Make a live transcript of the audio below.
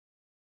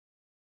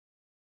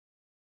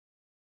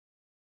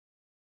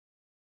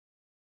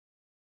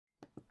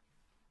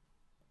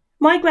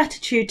My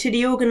gratitude to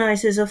the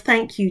organisers of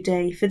Thank You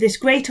Day for this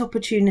great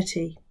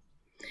opportunity.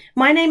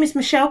 My name is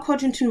Michelle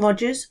Codrington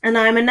Rogers and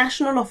I am a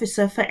National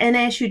Officer for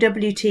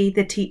NASUWT,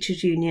 the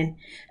Teachers Union,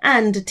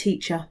 and a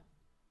teacher.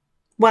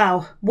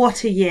 Wow,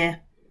 what a year.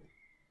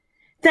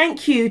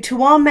 Thank you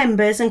to our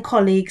members and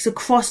colleagues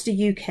across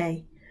the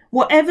UK.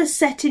 Whatever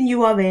setting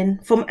you are in,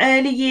 from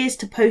early years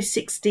to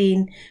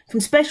post-16,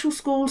 from special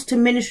schools to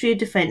Ministry of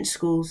Defence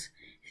schools,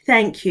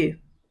 thank you.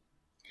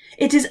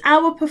 It is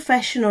our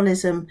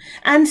professionalism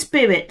and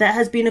spirit that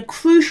has been a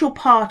crucial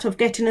part of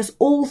getting us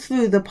all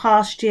through the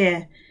past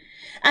year.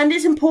 And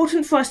it's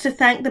important for us to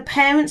thank the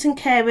parents and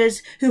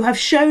carers who have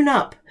shown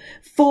up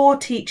for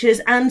teachers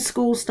and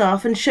school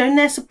staff and shown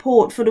their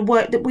support for the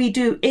work that we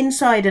do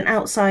inside and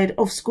outside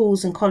of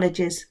schools and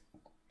colleges.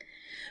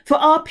 For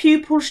our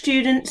pupil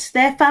students,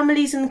 their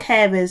families and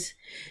carers,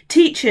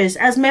 teachers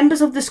as members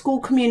of the school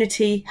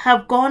community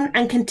have gone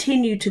and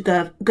continue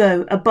to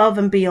go above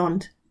and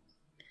beyond.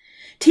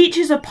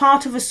 Teachers are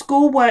part of a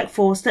school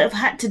workforce that have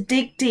had to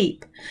dig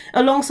deep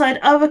alongside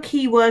other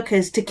key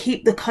workers to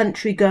keep the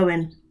country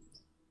going.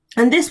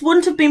 And this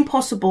wouldn't have been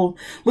possible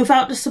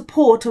without the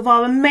support of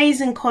our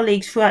amazing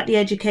colleagues throughout the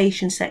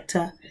education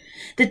sector.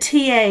 The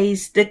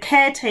TAs, the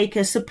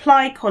caretakers,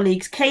 supply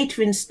colleagues,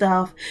 catering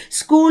staff,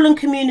 school and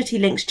community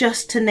links,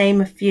 just to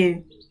name a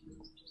few.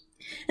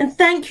 And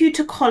thank you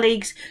to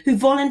colleagues who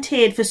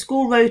volunteered for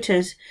school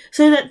rotas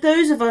so that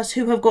those of us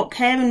who have got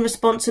care and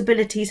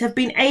responsibilities have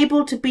been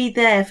able to be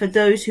there for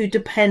those who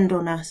depend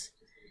on us.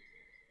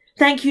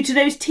 Thank you to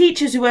those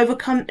teachers who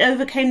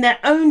overcame their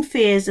own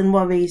fears and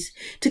worries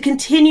to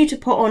continue to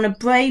put on a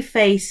brave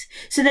face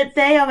so that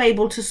they are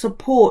able to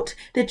support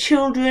the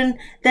children,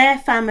 their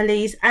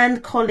families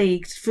and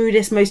colleagues through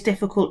this most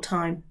difficult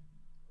time.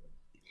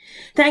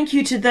 Thank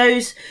you to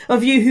those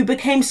of you who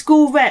became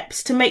school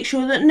reps to make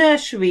sure that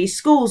nurseries,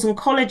 schools and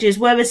colleges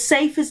were as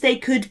safe as they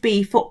could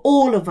be for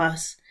all of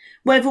us,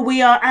 whether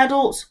we are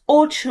adults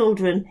or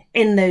children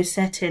in those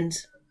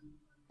settings.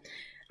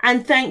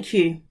 And thank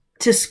you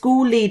to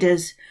school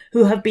leaders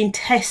who have been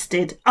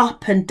tested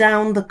up and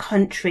down the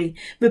country,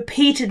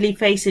 repeatedly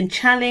facing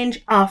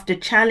challenge after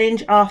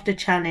challenge after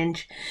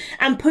challenge,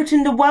 and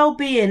putting the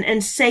well-being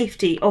and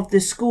safety of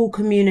the school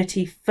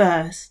community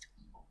first.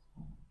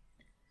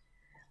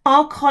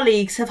 Our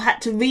colleagues have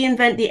had to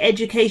reinvent the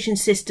education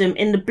system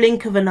in the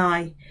blink of an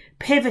eye,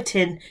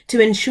 pivoting to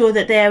ensure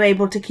that they are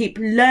able to keep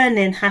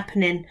learning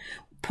happening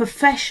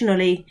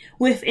professionally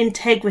with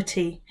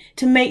integrity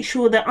to make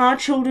sure that our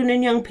children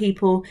and young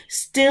people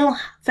still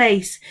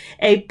face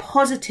a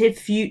positive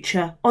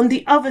future on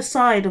the other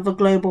side of a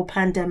global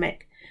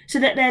pandemic, so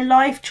that their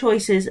life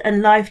choices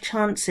and life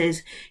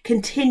chances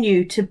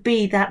continue to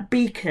be that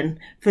beacon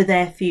for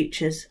their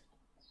futures.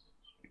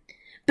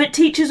 But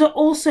teachers are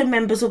also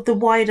members of the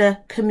wider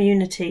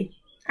community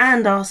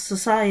and our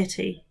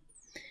society.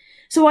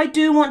 So I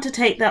do want to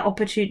take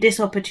this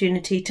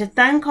opportunity to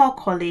thank our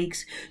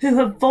colleagues who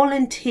have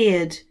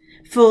volunteered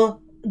for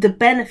the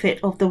benefit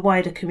of the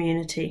wider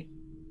community.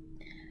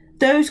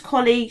 Those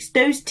colleagues,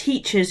 those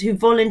teachers who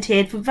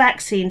volunteered for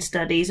vaccine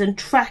studies and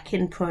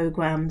tracking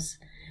programs.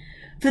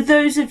 For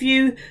those of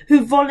you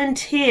who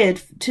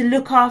volunteered to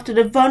look after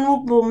the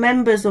vulnerable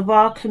members of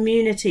our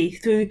community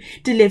through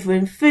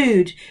delivering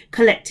food,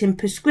 collecting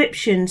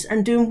prescriptions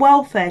and doing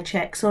welfare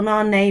checks on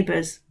our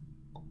neighbours.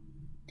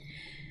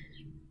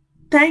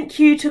 Thank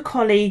you to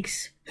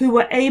colleagues who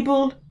were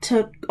able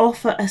to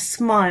offer a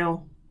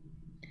smile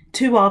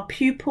to our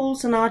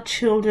pupils and our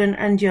children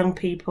and young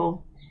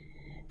people,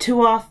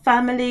 to our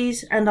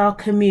families and our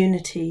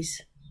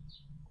communities.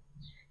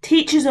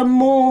 Teachers are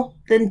more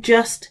than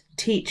just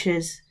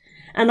teachers,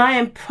 and I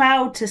am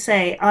proud to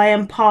say I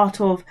am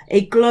part of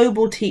a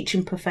global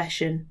teaching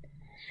profession.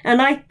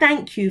 And I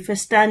thank you for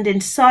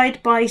standing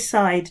side by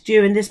side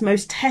during this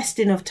most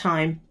testing of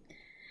time.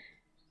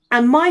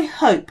 And my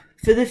hope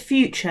for the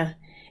future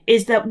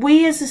is that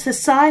we as a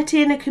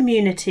society and a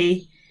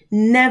community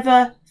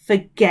never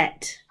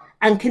forget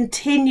and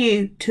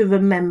continue to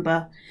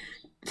remember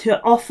to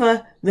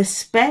offer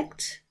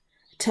respect,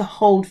 to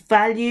hold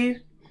value,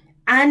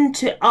 and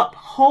to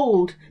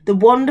uphold the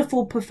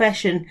wonderful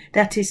profession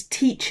that is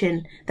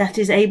teaching, that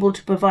is able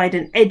to provide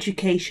an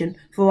education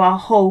for our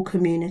whole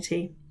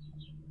community.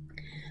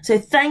 So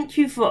thank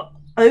you for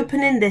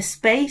opening this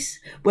space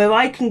where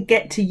I can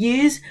get to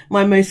use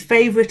my most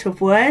favourite of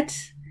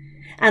words.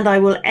 And I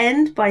will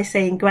end by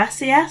saying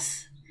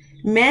gracias,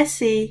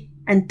 merci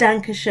and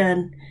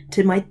dankeschön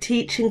to my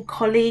teaching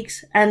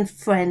colleagues and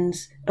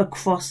friends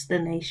across the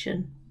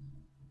nation.